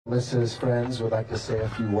Alyssa's friends would like to say a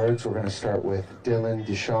few words. We're going to start with Dylan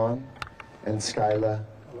Deshawn and Skyla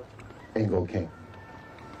Engelking.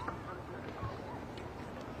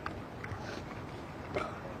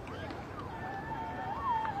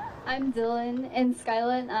 I'm Dylan, and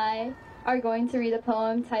Skyla and I are going to read a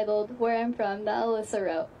poem titled Where I'm From that Alyssa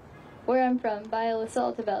wrote. Where I'm From by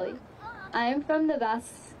Alyssa Altobelli. I am from the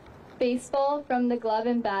baseball, from the glove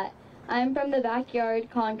and bat. I am from the backyard,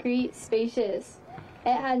 concrete, spacious.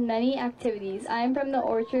 It had many activities. I am from the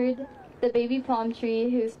orchard, the baby palm tree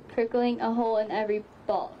who's prickling a hole in every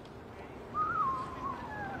ball.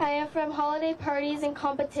 I am from holiday parties and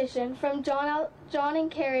competition, from John and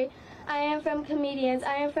Carrie. I am from comedians.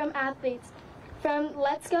 I am from athletes, from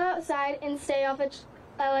let's go outside and stay off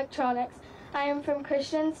electronics. I am from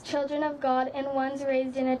Christians, children of God, and ones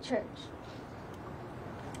raised in a church.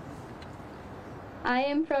 I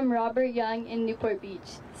am from Robert Young in Newport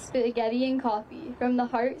Beach, spaghetti and coffee, from the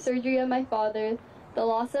heart surgery of my father, the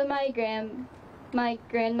loss of my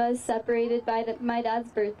grandma's separated by my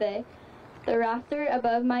dad's birthday, the rafter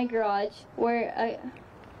above my garage where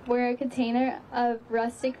a container of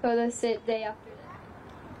rustic photos sit day after day.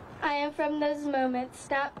 I am from those moments,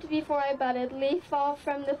 snapped before I budded, leaf fall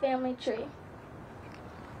from the family tree.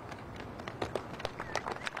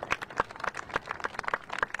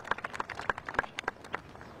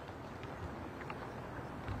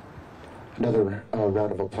 Another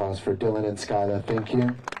round of applause for Dylan and Skyla. Thank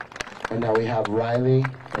you. And now we have Riley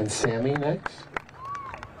and Sammy next.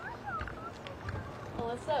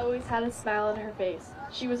 Alyssa always had a smile on her face.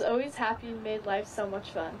 She was always happy and made life so much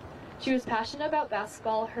fun. She was passionate about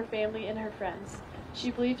basketball, her family, and her friends. She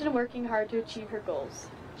believed in working hard to achieve her goals.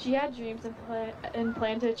 She had dreams and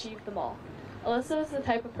planned to achieve them all. Alyssa was the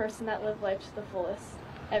type of person that lived life to the fullest,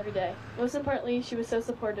 every day. Most importantly, she was so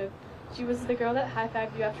supportive. She was the girl that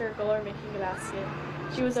high-fived you after a goal or making a basket.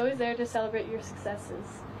 She was always there to celebrate your successes,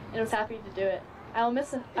 and was happy to do it. I will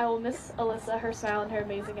miss Alyssa, her smile, and her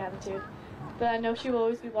amazing attitude. But I know she will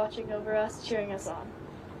always be watching over us, cheering us on.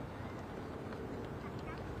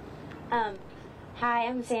 Hi,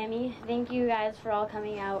 I'm Sammy. Thank you guys for all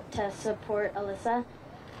coming out to support Alyssa.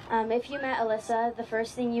 If you met Alyssa, the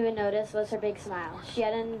first thing you would notice was her big smile. She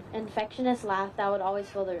had an infectious laugh that would always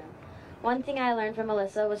fill the room. One thing I learned from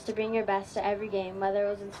Alyssa was to bring your best to every game, whether it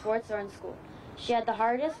was in sports or in school. She had the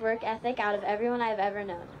hardest work ethic out of everyone I've ever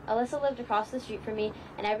known. Alyssa lived across the street from me,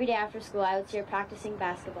 and every day after school I would see her practicing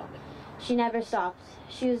basketball. She never stopped.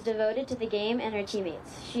 She was devoted to the game and her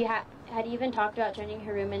teammates. She had even talked about turning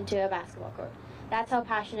her room into a basketball court. That's how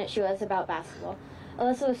passionate she was about basketball.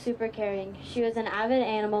 Alyssa was super caring. She was an avid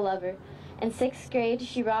animal lover. In 6th grade,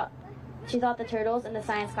 she thought the turtles in the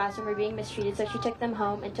science classroom were being mistreated, so she took them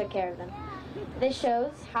home and took care of them. This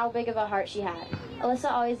shows how big of a heart she had.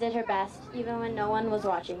 Alyssa always did her best, even when no one was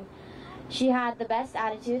watching. She had the best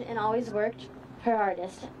attitude and always worked her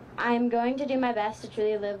hardest. I am going to do my best to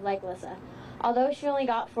truly live like Alyssa. Although she only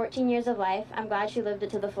got 14 years of life, I'm glad she lived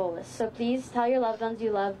it to the fullest. So please tell your loved ones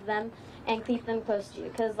you love them and keep them close to you,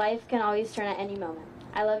 because life can always turn at any moment.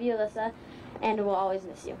 I love you, Alyssa, and will always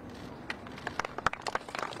miss you.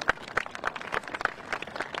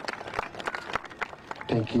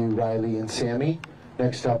 Thank you, Riley and Sammy.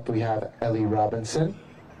 Next up, we have Ellie Robinson.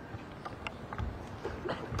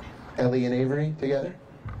 Ellie and Avery together?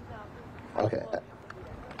 Okay.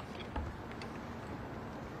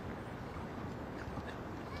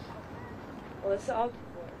 Alyssa Altobelli,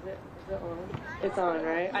 is it on? It's on,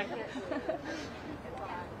 right? I can't.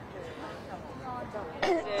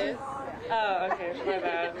 It is? Oh, okay, my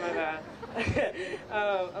bad.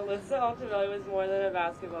 Alyssa Altobelli was more than a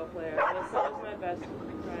basketball player. Alyssa was my best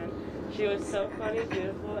friend. She was so funny,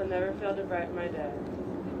 beautiful, and never failed to brighten my day.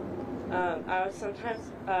 I would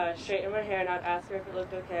sometimes straighten my hair and I'd ask her if it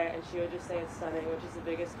looked okay, and she would just say it's stunning, which is the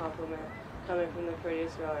biggest compliment coming from the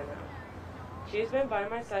prettiest girl I know. She's been by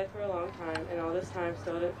my side for a long time, and all this time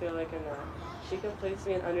still didn't feel like enough. She completes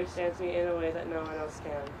me and understands me in a way that no one else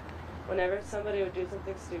can. Whenever somebody would do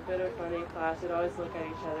something stupid or funny in class, we'd always look at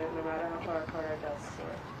each other, no matter how far apart our desks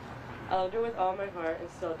were. I loved her with all my heart and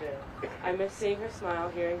still do. I miss seeing her smile,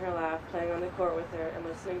 hearing her laugh, playing on the court with her, and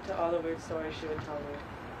listening to all the weird stories she would tell me.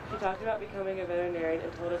 She talked about becoming a veterinarian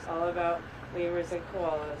and told us all about lemurs and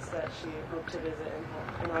koalas that she hoped to visit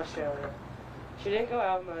in Australia. She didn't go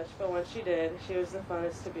out much, but once she did, she was the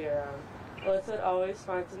funnest to be around. Alyssa would always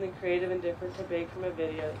find something creative and different to bake from a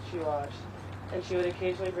video she watched, and she would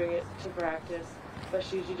occasionally bring it to practice, but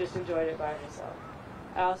she usually just enjoyed it by herself.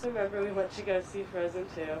 I also remember we went to go see Frozen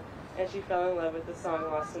 2, and she fell in love with the song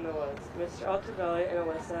Lost in the Woods. Mr. Altobelli and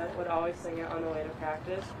Alyssa would always sing it on the way to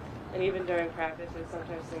practice, and even during practice, we'd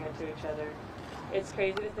sometimes sing it to each other. It's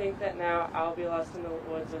crazy to think that now I'll be lost in the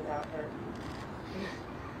woods without her.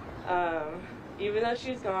 Even though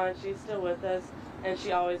she's gone, she's still with us, and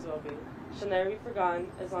she always will be. She'll never be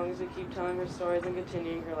forgotten as long as we keep telling her stories and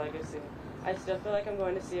continuing her legacy. I still feel like I'm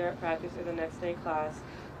going to see her at practice or the next day class,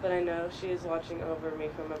 but I know she is watching over me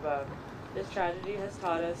from above. This tragedy has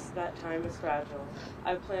taught us that time is fragile.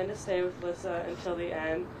 I planned to stay with Alyssa until the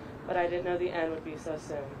end, but I didn't know the end would be so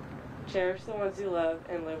soon. Cherish the ones you love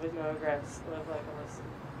and live with no regrets. Live like Alyssa.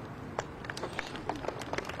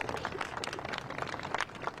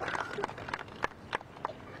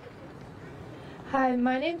 Hi,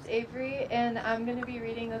 my name's Avery, and I'm going to be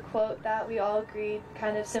reading a quote that we all agreed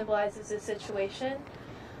kind of symbolizes this situation.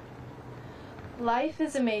 Life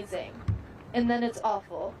is amazing, and then it's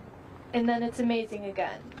awful, and then it's amazing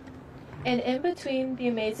again. And in between the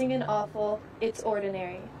amazing and awful, it's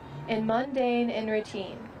ordinary, and mundane and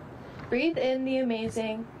routine. Breathe in the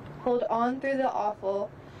amazing, hold on through the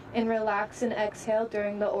awful, and relax and exhale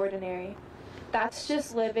during the ordinary. That's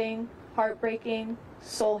just living, heartbreaking,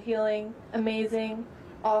 soul healing, amazing,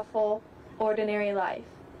 awful, ordinary life.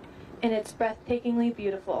 And it's breathtakingly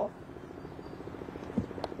beautiful.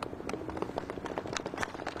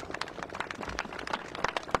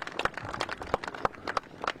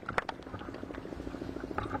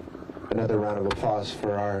 Another round of applause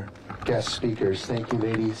for our guest speakers. Thank you,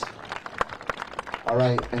 ladies. All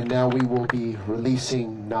right, and now we will be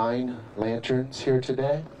releasing 9 lanterns here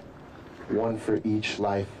today, 1 for each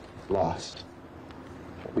life lost.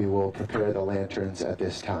 We will prepare the lanterns at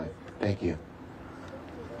this time. Thank you.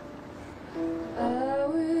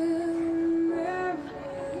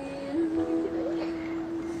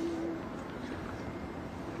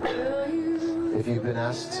 If you've been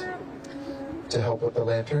asked to help with the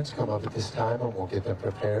lanterns, come up at this time and we'll get them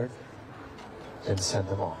prepared and send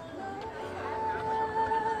them off.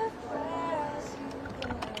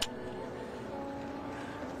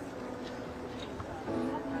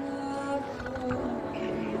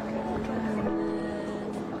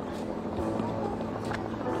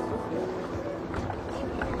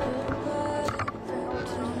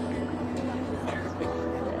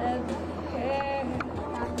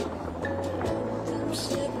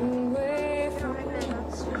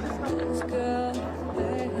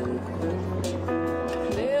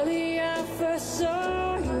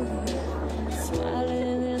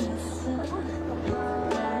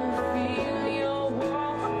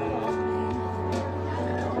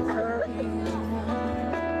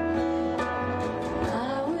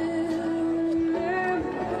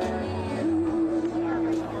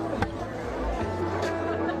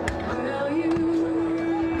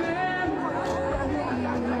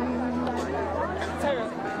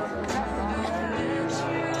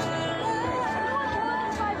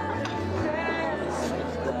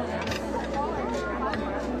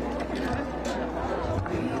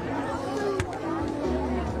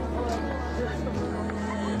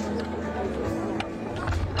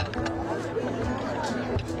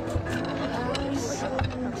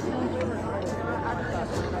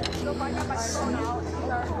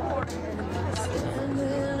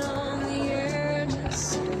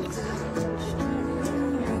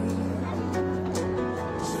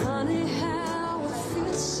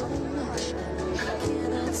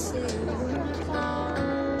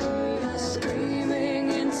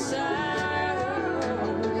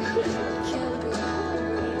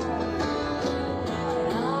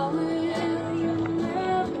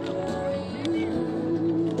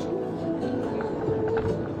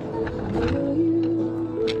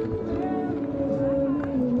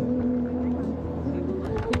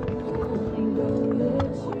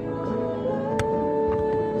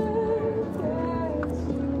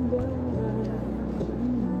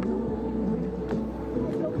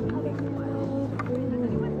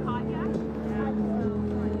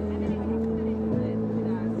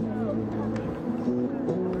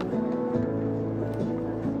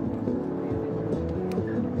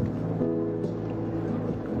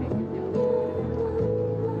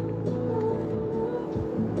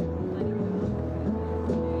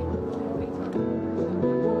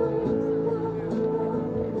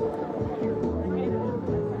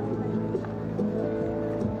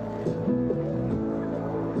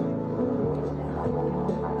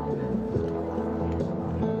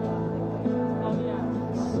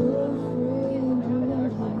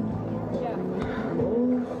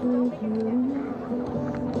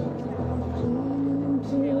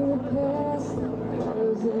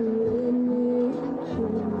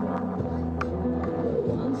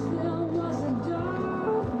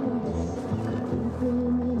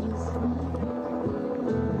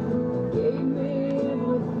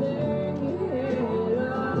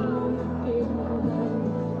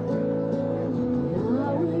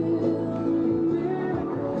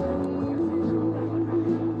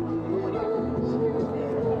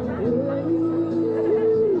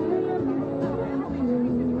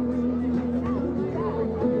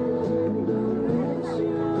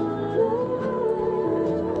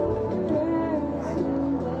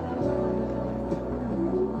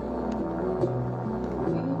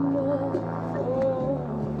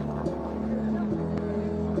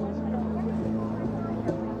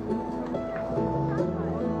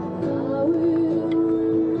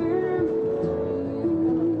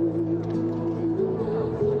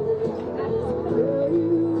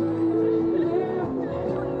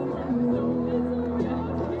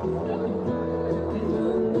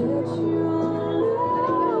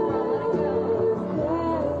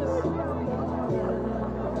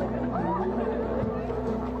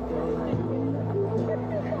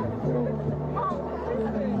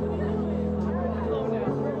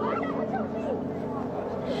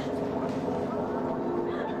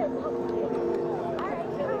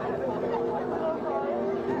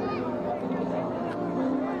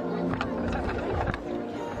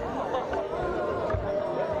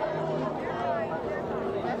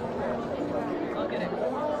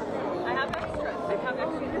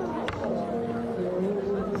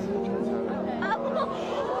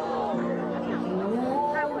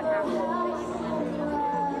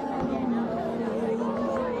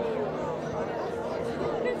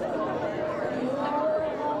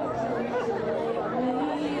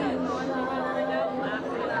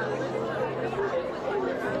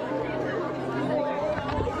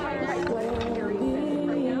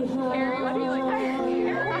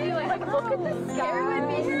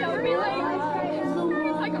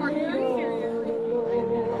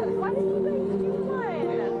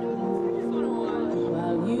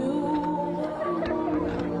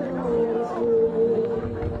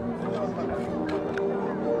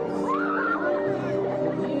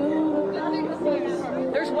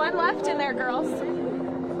 tucked in there, girls.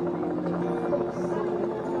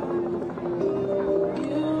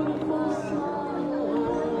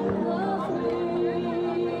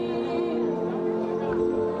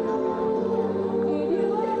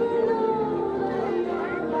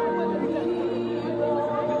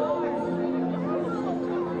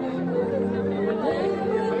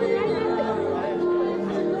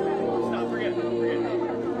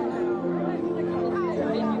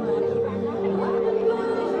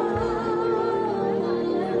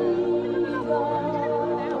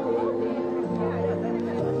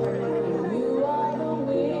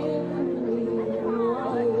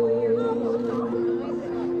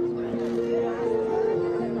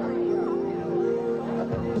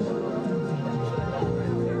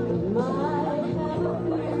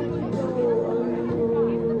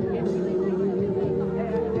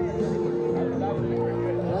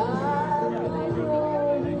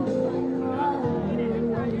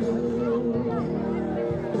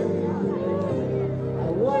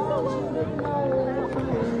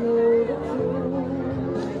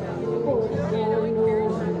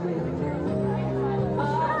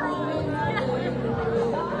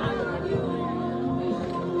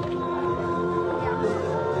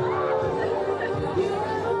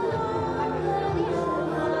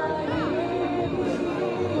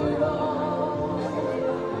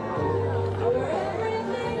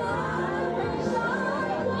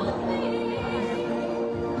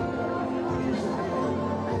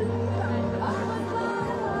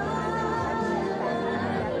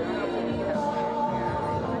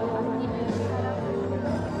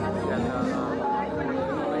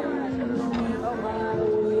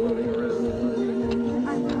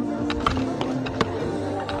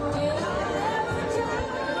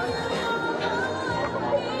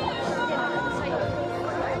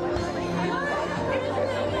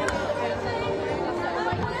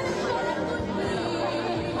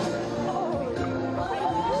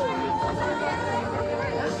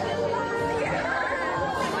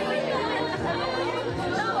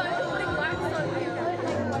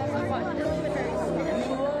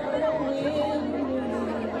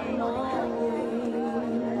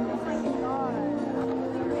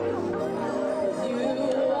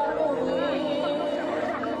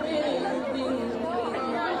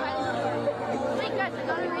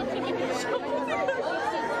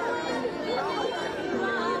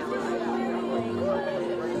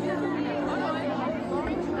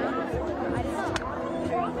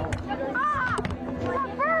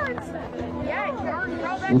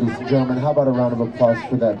 Ladies and gentlemen, how about a round of applause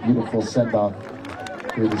for that beautiful send-off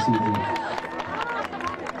here this evening?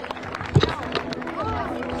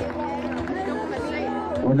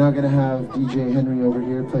 We're now going to have DJ Henry over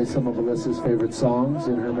here play some of Alyssa's favorite songs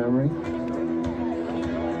in her memory.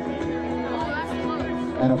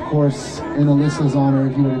 And of course, in Alyssa's honor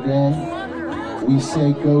here today, we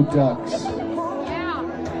say go Ducks.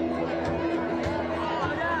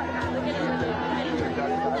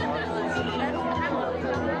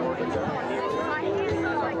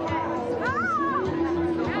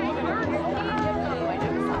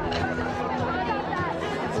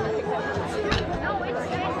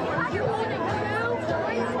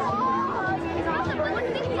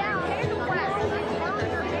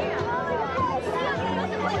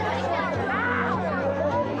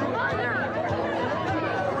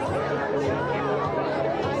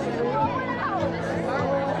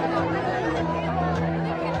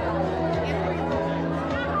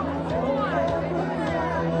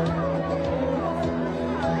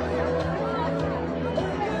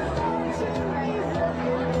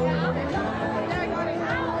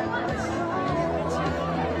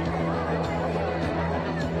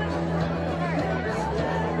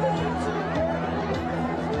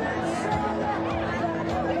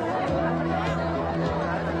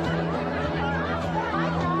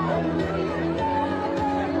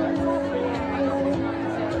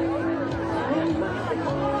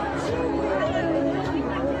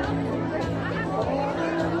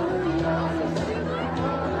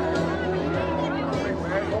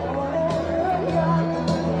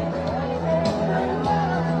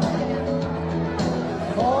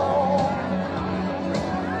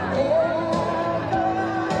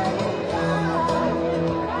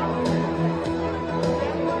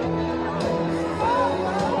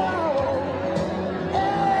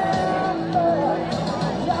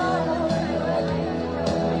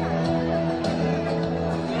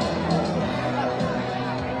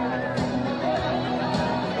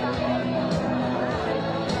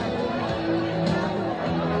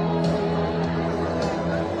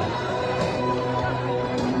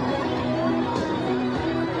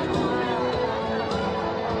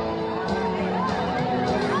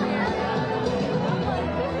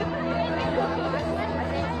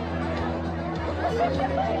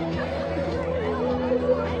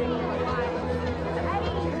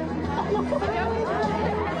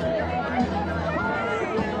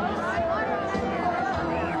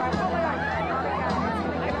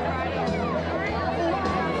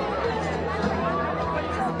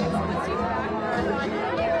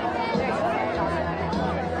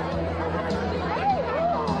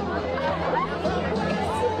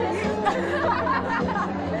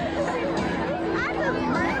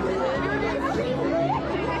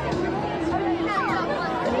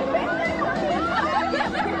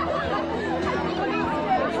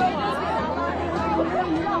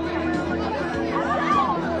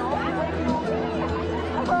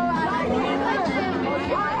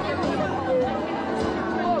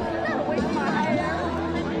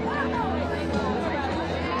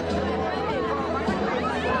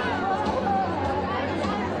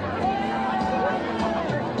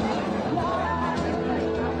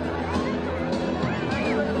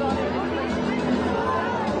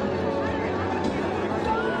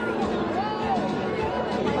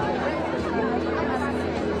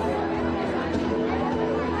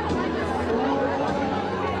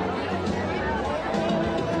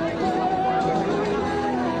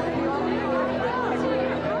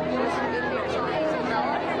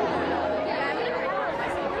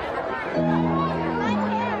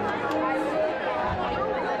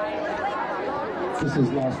 This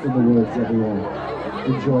is Lost in the Woods, everyone.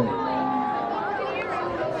 Enjoy it.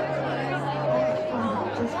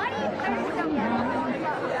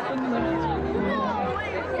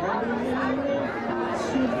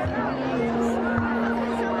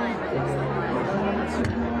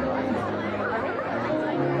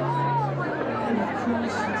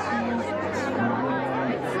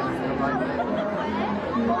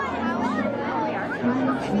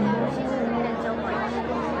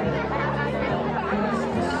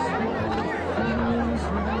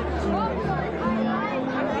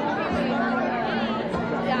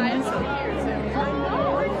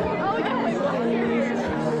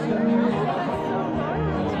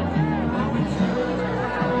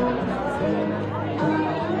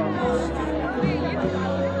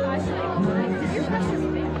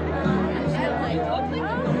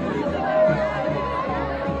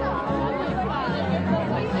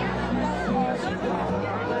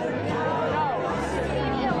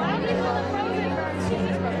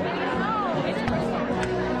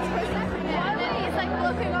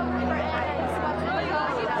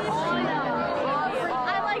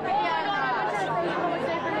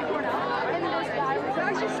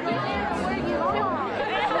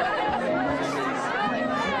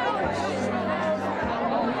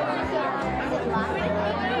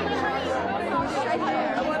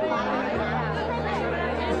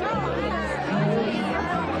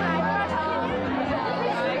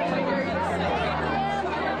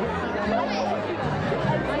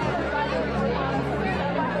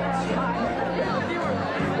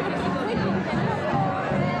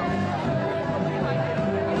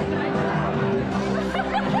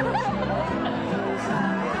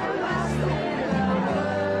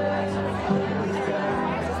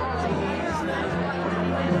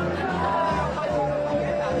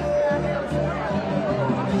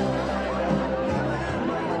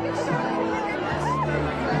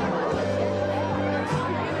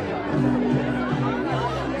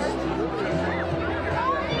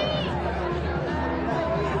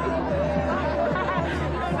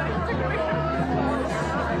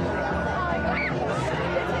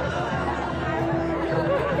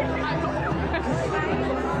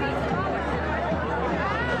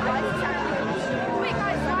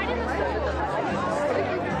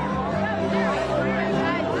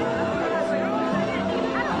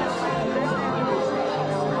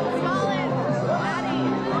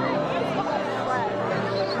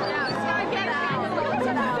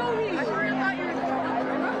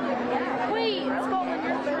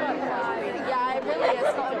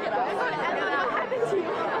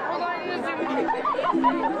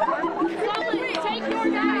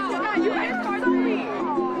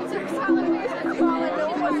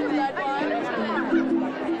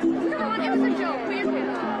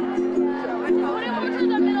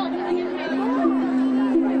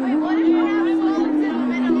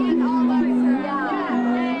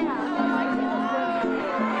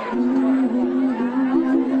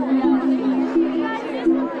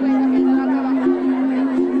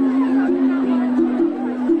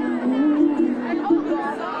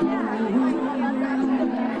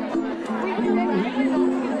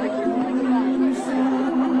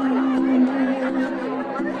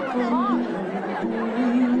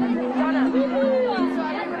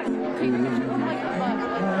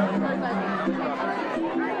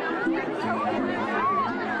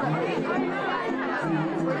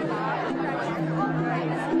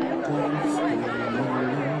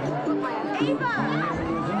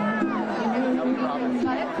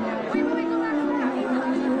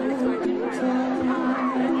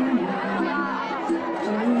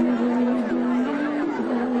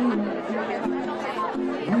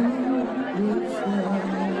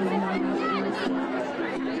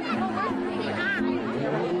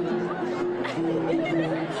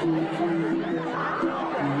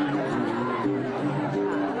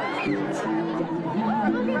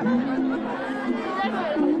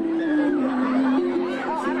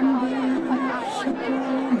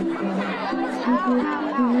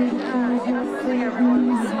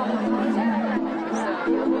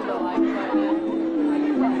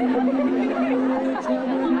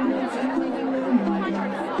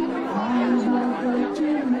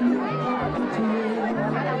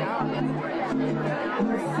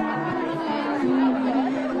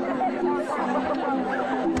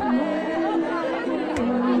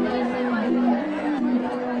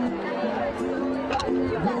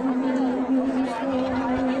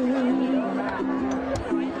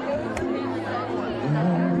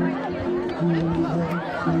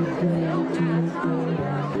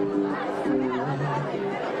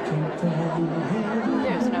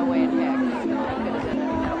 There's no way in heck I could have done it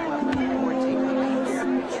without 14 minutes.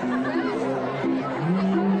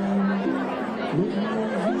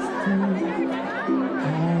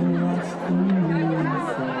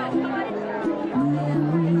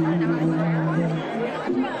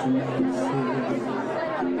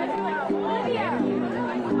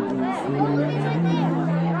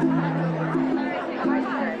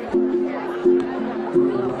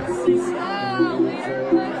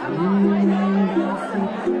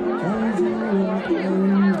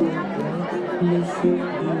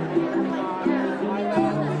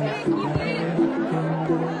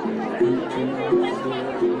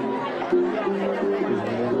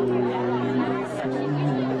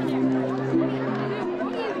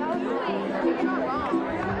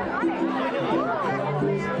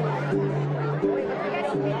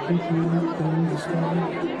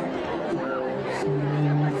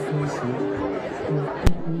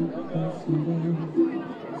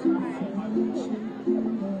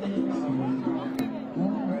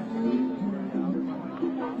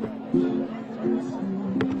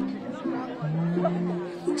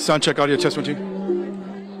 Sound check, audio test 1 2.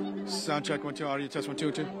 Sound check 1 2, audio test 1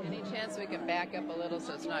 2 2. Any chance we can back up a little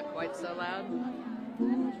so it's not quite so loud?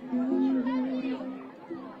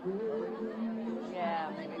 Yeah,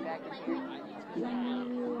 maybe back in here.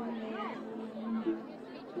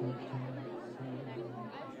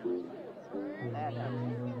 That helps.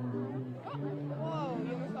 Whoa,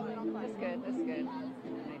 you were coming on fine. That's good, that's good.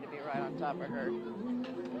 I need to be right on top of her.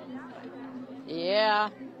 Yeah.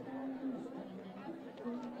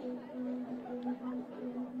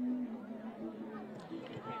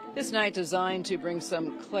 This night designed to bring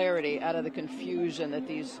some clarity out of the confusion that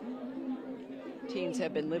these teens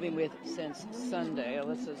have been living with since Sunday.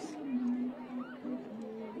 Alyssa's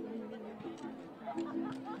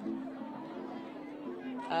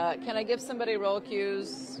can I give somebody roll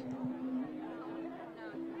cues?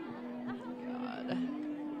 God.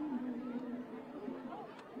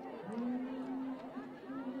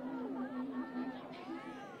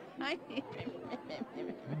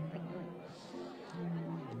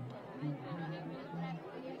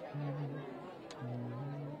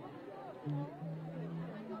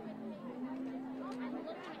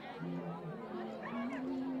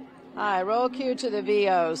 Hi, roll cue to the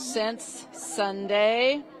VO. Since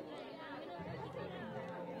Sunday.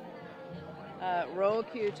 Roll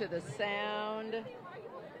cue to the sound. They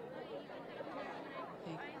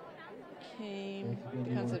came,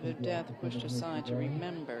 the concept of death pushed aside to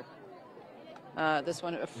remember. This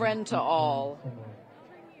one, a friend to all.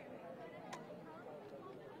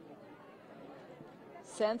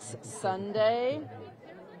 Since Sunday.